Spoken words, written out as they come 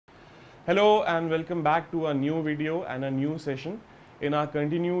Hello and welcome back to a new video and a new session in our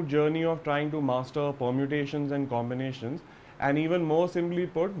continued journey of trying to master permutations and combinations. And even more simply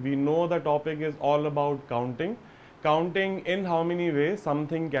put, we know the topic is all about counting. Counting in how many ways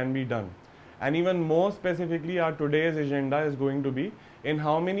something can be done. And even more specifically, our today's agenda is going to be in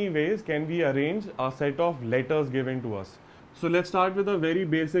how many ways can we arrange a set of letters given to us. So let's start with a very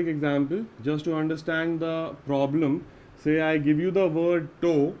basic example just to understand the problem. Say I give you the word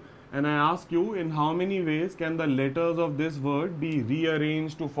toe and I ask you in how many ways can the letters of this word be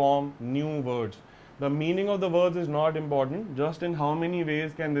rearranged to form new words. The meaning of the words is not important, just in how many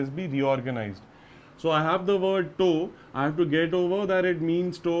ways can this be reorganized. So I have the word toe, I have to get over that it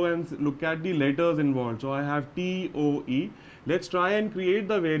means toe and look at the letters involved. So I have T-O-E. Let's try and create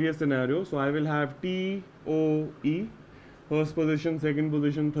the various scenarios. So I will have T-O-E, first position, second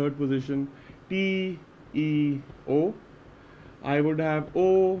position, third position, T-E-O. I would have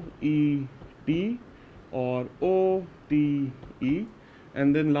O-E-T or O-T-E,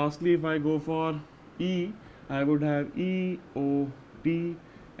 and then lastly if I go for E, I would have E-O-T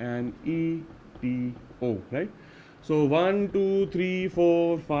and E-T-O, right? So 1, 2, 3,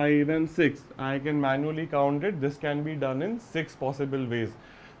 4, 5 and 6, I can manually count it. This can be done in 6 possible ways.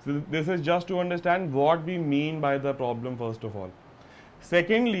 So this is just to understand what we mean by the problem first of all.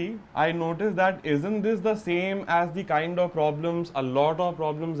 Secondly, I noticed that isn't this the same as the kind of problems, a lot of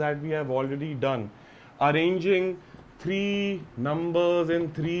problems that we have already done, arranging 3 numbers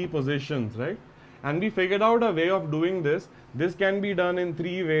in 3 positions, right? And we figured out a way of doing this. This can be done in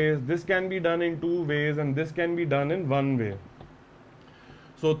 3 ways, this can be done in 2 ways, and this can be done in 1 way.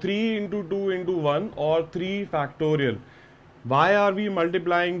 So 3 into 2 into 1 or 3 factorial. Why are we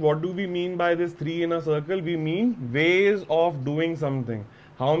multiplying? What do we mean by this 3 in a circle? We mean ways of doing something.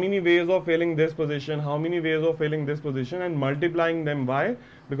 How many ways of filling this position, how many ways of filling this position, and multiplying them. Why?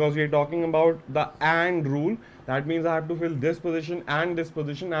 Because we are talking about the AND rule. That means I have to fill this position and this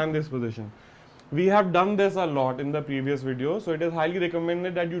position and this position. We have done this a lot in the previous video, so it is highly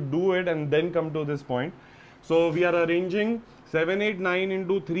recommended that you do it and then come to this point. So we are arranging 7, 8, 9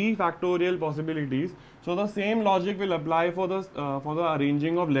 into 3 factorial possibilities. So the same logic will apply for the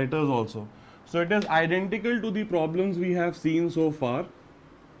arranging of letters also. So it is identical to the problems we have seen so far.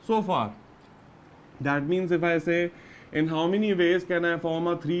 That means if I say in how many ways can I form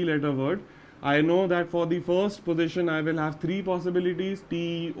a 3-letter word, I know that for the first position I will have 3 possibilities,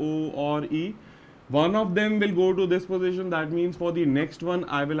 T, O or E. One of them will go to this position. That means for the next one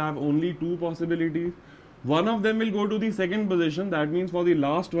I will have only 2 possibilities. One of them will go to the second position. That means for the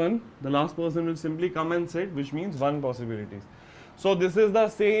last one, the last person will simply come and sit, which means 1 possibility. So this is the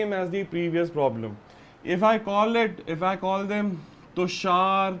same as the previous problem. If I call them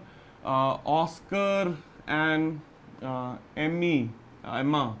Tushar, Oscar and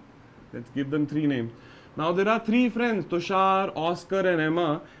Emma. Let's give them 3 names. Now there are 3 friends, Tushar, Oscar and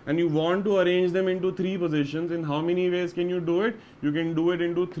Emma, and you want to arrange them into 3 positions. In how many ways can you do it? You can do it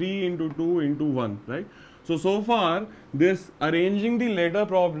into 3, into 2, into 1, right? So far this arranging the letter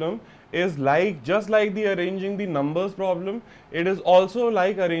problem is just like the arranging the numbers problem. It is also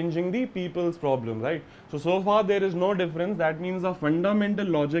like arranging the people's problem, right? So far there is no difference. That means the fundamental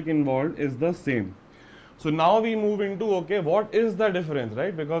logic involved is the same. So now we move into, okay, what is the difference,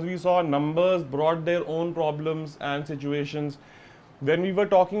 right? Because we saw numbers brought their own problems and situations. When we were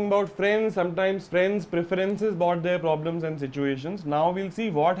talking about friends, sometimes friends' preferences brought their problems and situations. Now we'll see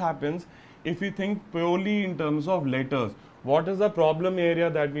what happens if we think purely in terms of letters. What is the problem area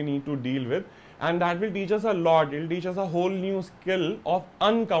that we need to deal with? And that will teach us a lot. It will teach us a whole new skill of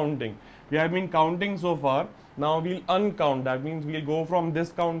uncounting. We have been counting so far. Now we'll uncount. That means we'll go from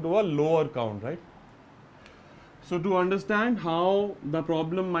this count to a lower count, right? So to understand how the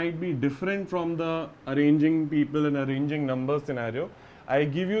problem might be different from the arranging people and arranging numbers scenario, I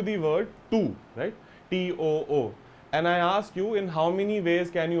give you the word two, right? T-O-O. And I ask you in how many ways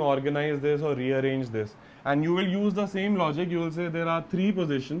can you organize this or rearrange this? And you will use the same logic. You will say there are 3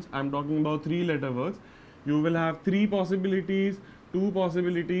 positions. I'm talking about 3-letter words. You will have 3 possibilities, 2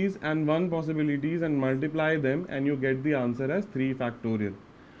 possibilities and 1 possibilities, and multiply them and you get the answer as 3 factorial.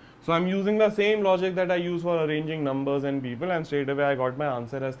 So I'm using the same logic that I use for arranging numbers and people, and straight away I got my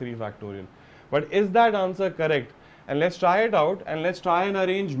answer as 3 factorial. But is that answer correct? And let's try it out and let's try and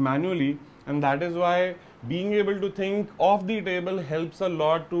arrange manually. And that is why being able to think off the table helps a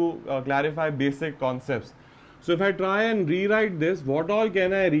lot to clarify basic concepts. So if I try and rewrite this, what all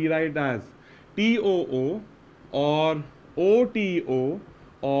can I rewrite as? T-O-O or O-T-O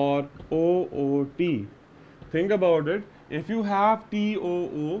or O-O-T. Think about it. If you have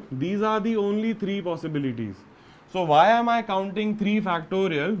T-O-O, these are the only 3 possibilities. So why am I counting 3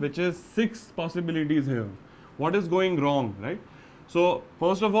 factorial, which is 6 possibilities here? What is going wrong, right? So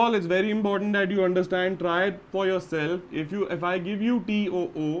first of all, it's very important that you understand, try it for yourself. If I give you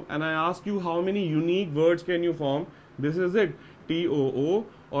TOO and I ask you how many unique words can you form, this is it, TOO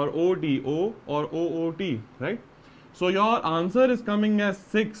or OTO or OOT, right? So your answer is coming as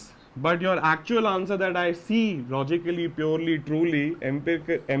 6, but your actual answer that I see logically, purely, truly,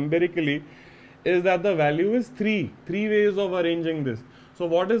 empirically, is that the value is 3 ways of arranging this. So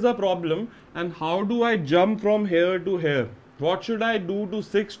what is the problem and how do I jump from here to here? What should I do to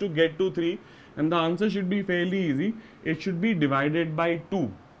 6 to get to 3? And the answer should be fairly easy. It should be divided by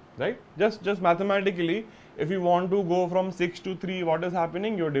 2, right? Just mathematically, if you want to go from 6 to 3, what is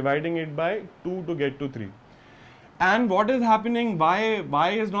happening? You're dividing it by 2 to get to 3. And what is happening?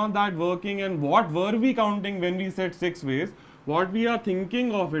 Why is not that working? And what were we counting when we said 6 ways? What we are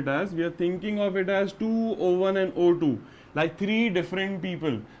thinking of it as, we are thinking of it as 2, O1 and O2, like 3 different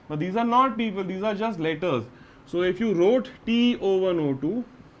people. But these are not people, these are just letters. So if you wrote TO1O2,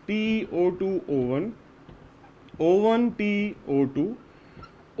 TO2O1, O1TO2,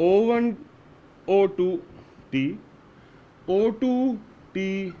 O1O2T,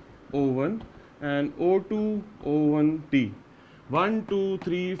 O2TO1 and O2O1T. 1, 2,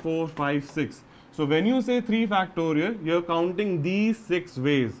 3, 4, 5, 6. So when you say 3 factorial, you're counting these 6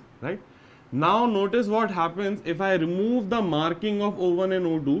 ways, right? Now notice what happens if I remove the marking of O1 and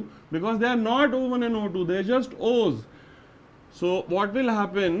O2, because they are not O1 and O2, they are just O's. So what will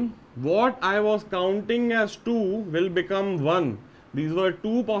happen? What I was counting as 2 will become 1. These were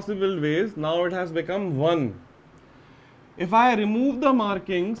 2 possible ways, now it has become 1. If I remove the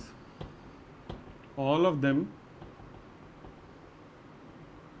markings, all of them,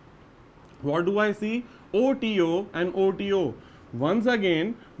 what do I see? OTO and OTO. Once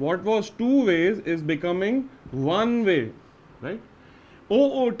again, what was 2 ways is becoming 1 way, right?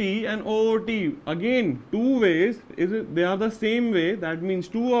 OOT and OOT, again 2 ways, they are the same way, that means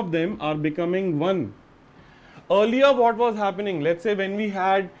 2 of them are becoming 1. Earlier what was happening, let's say when we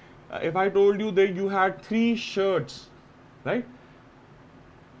had, if I told you that you had 3 shirts, right?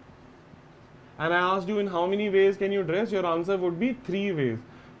 And I asked you in how many ways can you dress, your answer would be 3 ways.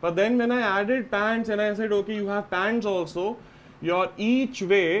 But then when I added pants and I said, okay, you have pants also, your each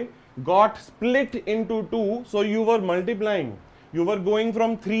way got split into 2, so you were multiplying. You were going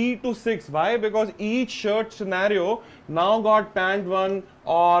from 3 to 6. Why? Because each shirt scenario now got pant 1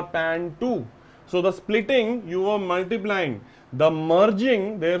 or pant 2. So the splitting, you were multiplying. The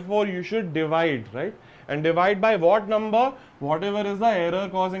merging, therefore you should divide, right? And divide by what number? Whatever is the error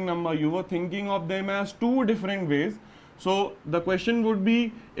causing number. You were thinking of them as 2 different ways. So the question would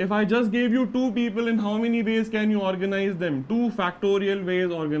be, if I just gave you 2 people, in how many ways can you organize them? 2 factorial ways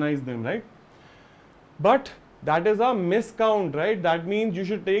organize them, right? But that is a miscount, right? That means you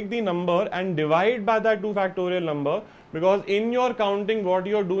should take the number and divide by that 2 factorial number, because in your counting what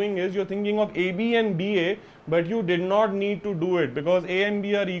you're doing is you're thinking of AB and BA, but you did not need to do it because A and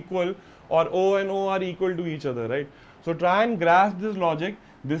B are equal, or O and O are equal to each other, right? So try and grasp this logic.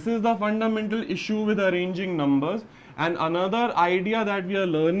 This is the fundamental issue with arranging numbers. And another idea that we are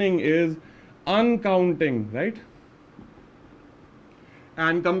learning is uncounting, right?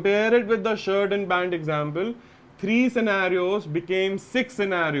 And compare it with the shirt and pant example. 3 scenarios became 6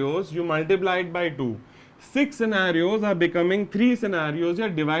 scenarios, you multiplied by 2. 6 scenarios are becoming 3 scenarios, you are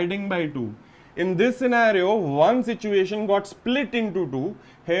dividing by 2. In this scenario, one situation got split into 2.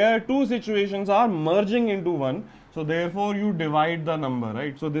 Here 2 situations are merging into 1. So therefore you divide the number,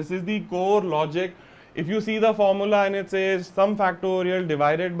 right? So this is the core logic. If you see the formula and it says some factorial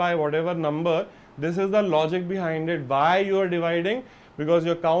divided by whatever number, this is the logic behind it. Why you are dividing? Because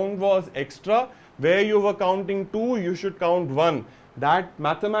your count was extra. Where you were counting 2, you should count 1. That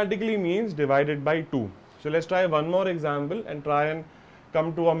mathematically means divided by 2. So let's try one more example and try and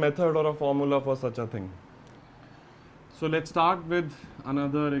come to a method or a formula for such a thing. So let's start with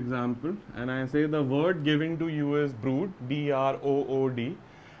another example, and I say the word given to you is brood, B-R-O-O-D,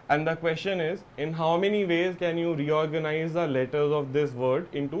 and the question is, in how many ways can you reorganize the letters of this word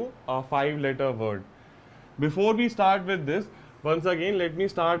into a 5-letter word? Before we start with this, once again let me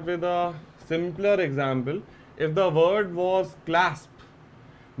start with a simpler example. If the word was clasp,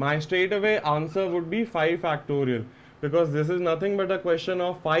 my straightaway answer would be 5 factorial, because this is nothing but a question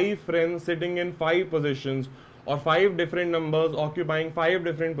of 5 friends sitting in 5 positions, or 5 different numbers occupying 5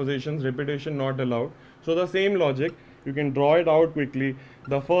 different positions, repetition not allowed. So the same logic, you can draw it out quickly.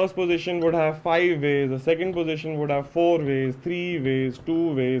 The first position would have 5 ways, the second position would have 4 ways, 3 ways,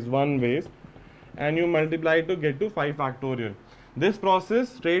 2 ways, 1 ways, and you multiply to get to 5 factorial. This process,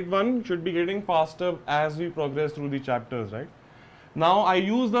 straight one, should be getting faster as we progress through the chapters, right? Now I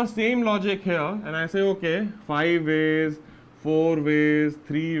use the same logic here and I say, okay, 5 ways, 4 ways,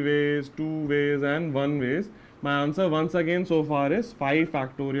 3 ways, 2 ways and 1 ways. My answer once again so far is 5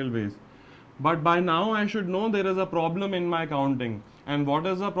 factorial ways. But by now I should know there is a problem in my counting. And what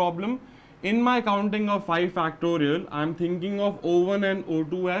is the problem? In my counting of 5 factorial, I am thinking of O1 and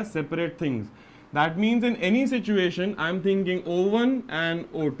O2 as separate things. That means in any situation, I am thinking O1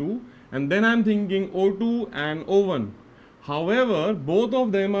 and O2, and then I am thinking O2 and O1. However, both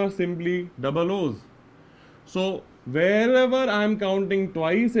of them are simply double O's. So wherever I am counting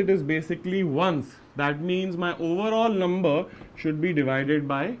twice, it is basically once. That means my overall number should be divided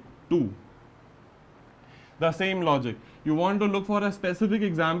by 2. The same logic. You want to look for a specific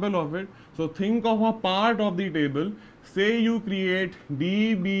example of it. So think of a part of the table. Say you create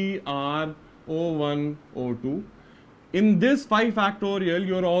DBR O1 O2. In this 5 factorial,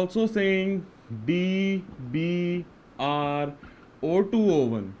 you are also saying DBR O2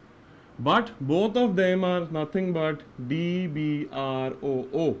 O1. But both of them are nothing but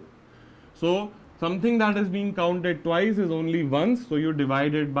DBROO. So something that is being counted twice is only once, so you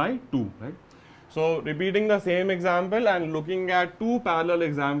divide it by 2, right? So repeating the same example and looking at 2 parallel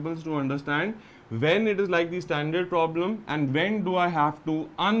examples to understand when it is like the standard problem and when do I have to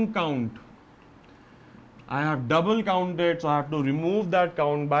uncount. I have double counted, so I have to remove that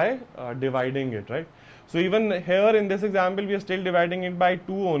count by dividing it, right? So even here in this example, we are still dividing it by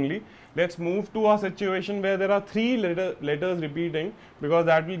 2 only. Let's move to a situation where there are 3 letters repeating, because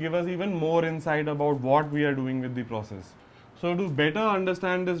that will give us even more insight about what we are doing with the process. So to better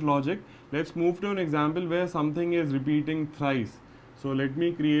understand this logic, let's move to an example where something is repeating thrice. So let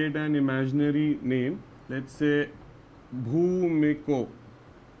me create an imaginary name. Let's say Bhumiko.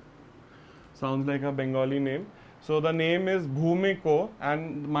 Sounds like a Bengali name. So the name is Bhumiko,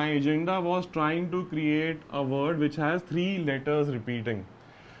 and my agenda was trying to create a word which has 3 letters repeating.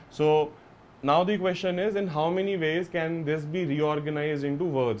 So now the question is, in how many ways can this be reorganized into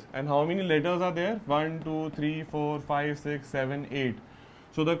words, and how many letters are there? 1, 2, 3, 4, 5, 6, 7, 8.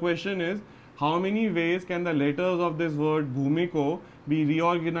 So the question is, how many ways can the letters of this word Bhumiko be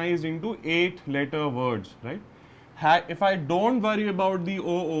reorganized into 8 letter words, right? If I don't worry about the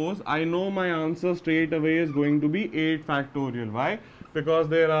OOs, I know my answer straight away is going to be 8 factorial. Why? Because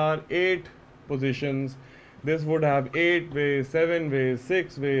there are 8 positions. This would have 8 ways, 7 ways,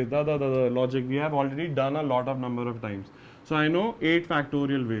 6 ways, the logic we have already done a lot of number of times. So I know 8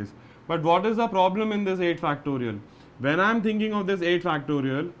 factorial ways. But what is the problem in this 8 factorial? When I am thinking of this 8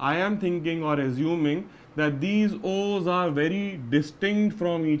 factorial, I am thinking or assuming that these O's are very distinct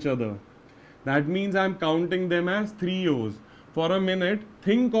from each other. That means I am counting them as 3 O's. For a minute,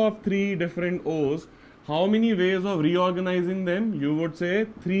 think of 3 different O's. How many ways of reorganizing them? You would say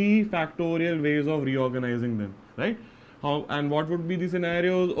 3 factorial ways of reorganizing them, right? And what would be the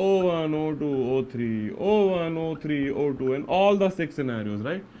scenarios? O1, O2, O3, O1, O3, O2, and all the 6 scenarios,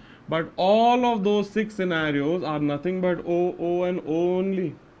 right? But all of those 6 scenarios are nothing but O, O, and O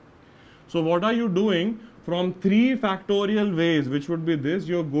only. So what are you doing? From 3 factorial ways, which would be this,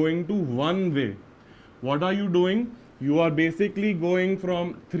 you're going to 1 way. What are you doing? You are basically going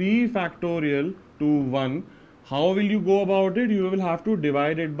from 3 factorial to 1. How will you go about it? You will have to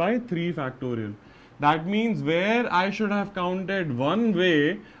divide it by 3 factorial. That means where I should have counted 1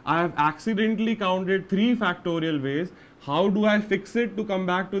 way, I have accidentally counted 3 factorial ways. How do I fix it to come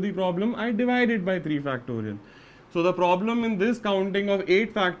back to the problem? I divide it by 3 factorial. So the problem in this counting of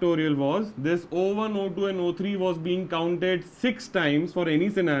 8 factorial was this O1, O2 and O3 was being counted 6 times for any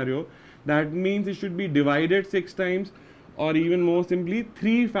scenario. That means it should be divided 6 times, or even more simply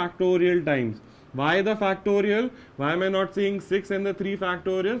 3 factorial times. Why the factorial? Why am I not saying 6 and the 3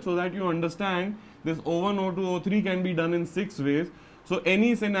 factorial? So that you understand this O1, O2, O3 can be done in 6 ways. So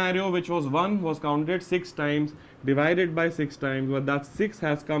any scenario which was 1 was counted 6 times, divided by 6 times, but that 6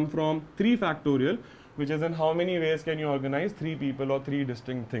 has come from 3 factorial, which is in how many ways can you organize 3 people or 3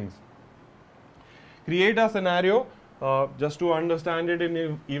 distinct things. Create a scenario just to understand it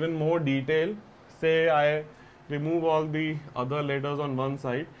in even more detail. Say I remove all the other letters on one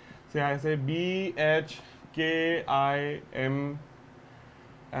side. Say I say B, H, K, I, M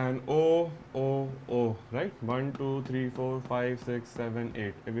and O, O, O, right? 1, 2, 3, 4, 5, 6, 7,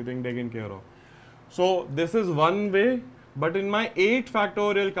 8. Everything taken care of. So this is one way. But in my 8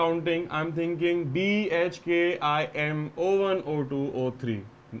 factorial counting, I'm thinking B, H, K, I, M, O1, O2, O3.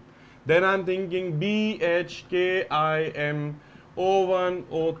 Then I'm thinking B, H, K, I, M, O1,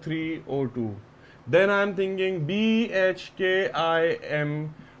 O3, O2. Then I'm thinking B, H, K, I,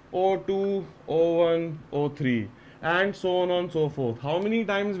 M, O2, O1, O3. and so on and so forth. How many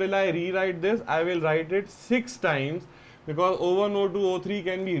times will I rewrite this? I will write it 6 times, because O1, O2, O3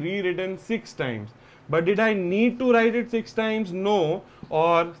 can be rewritten 6 times. But did I need to write it 6 times? No.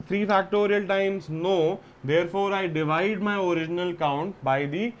 Or 3 factorial times? No. Therefore, I divide my original count by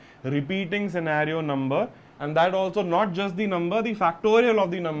the repeating scenario number, and that also not just the number, the factorial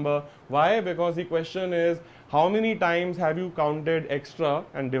of the number. Why? Because the question is how many times have you counted extra,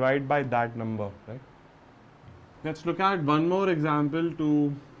 and divide by that number, right? Let's look at one more example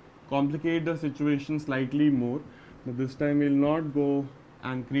to complicate the situation slightly more, but this time we'll not go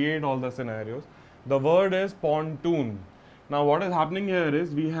and create all the scenarios. The word is pontoon. Now what is happening here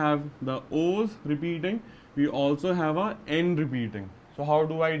is we have the O's repeating, we also have a N repeating. So how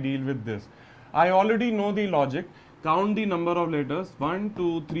do I deal with this? I already know the logic. Count the number of letters 1,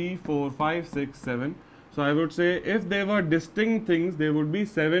 2, 3, 4, 5, 6, 7. So I would say if they were distinct things, there would be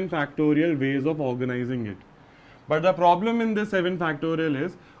 7 factorial ways of organizing it. But the problem in this 7 factorial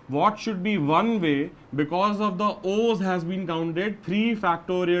is what should be one way, because of the O's has been counted 3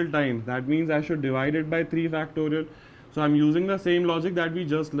 factorial times. That means I should divide it by 3 factorial. So I'm using the same logic that we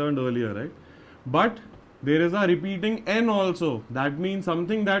just learned earlier, right? But there is a repeating N also. That means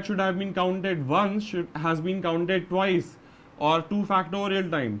something that should have been counted once has been counted twice, or 2 factorial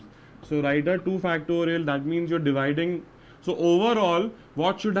times. So write a 2 factorial, that means you're dividing. So overall,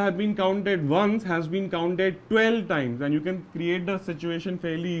 what should have been counted once has been counted 12 times, and you can create the situation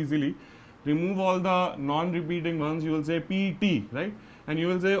fairly easily. Remove all the non-repeating ones, you will say PT, right? And you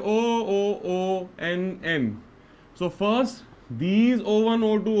will say O-O-O-N-N. So first, these O1,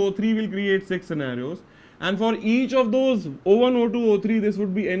 O2, O3 will create 6 scenarios, and for each of those O1, O2, O3, this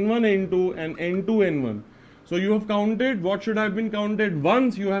would be N1, N2 and N2, N1. So you have counted what should have been counted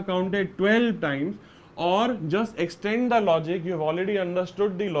once, you have counted 12 times. Or just extend the logic. You have already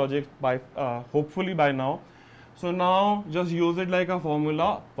understood the logic by hopefully by now. So now just use it like a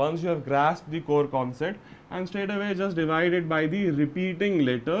formula once you have grasped the core concept, and straight away just divide it by the repeating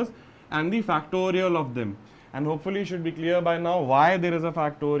letters and the factorial of them. And hopefully it should be clear by now why there is a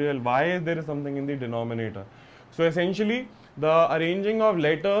factorial, why there is something in the denominator. So essentially the arranging of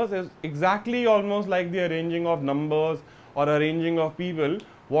letters is exactly almost like the arranging of numbers or arranging of people.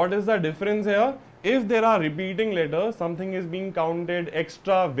 What is the difference here? If there are repeating letters, something is being counted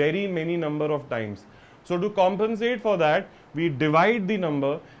extra very many number of times. So to compensate for that, we divide the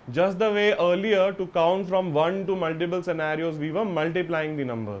number, just the way earlier to count from 1 to multiple scenarios, we were multiplying the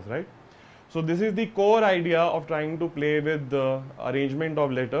numbers, right? So this is the core idea of trying to play with the arrangement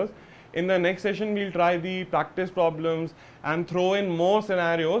of letters. In the next session, we'll try the practice problems and throw in more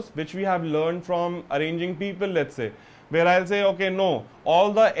scenarios which we have learned from arranging people, let's say, where I'll say, okay, no,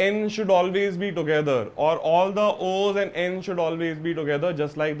 all the N should always be together, or all the O's and N should always be together,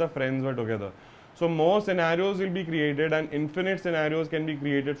 just like the friends were together. So more scenarios will be created, and infinite scenarios can be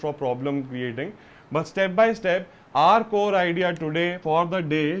created for problem creating. But step by step, our core idea today for the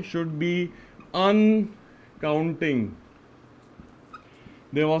day should be uncounting.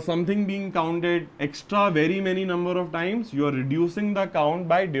 There was something being counted extra very many number of times. You are reducing the count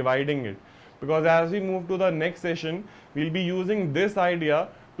by dividing it. Because as we move to the next session, we'll be using this idea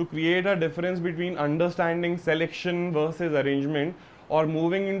to create a difference between understanding selection versus arrangement, or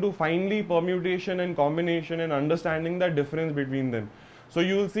moving into finally permutation and combination and understanding the difference between them. So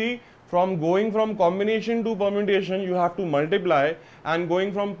you will see, from going from combination to permutation, you have to multiply, and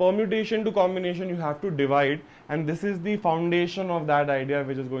going from permutation to combination, you have to divide, and this is the foundation of that idea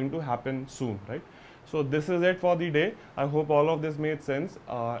which is going to happen soon, right? So this is it for the day. I hope all of this made sense,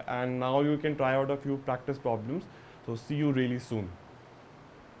 and now you can try out a few practice problems. So see you really soon.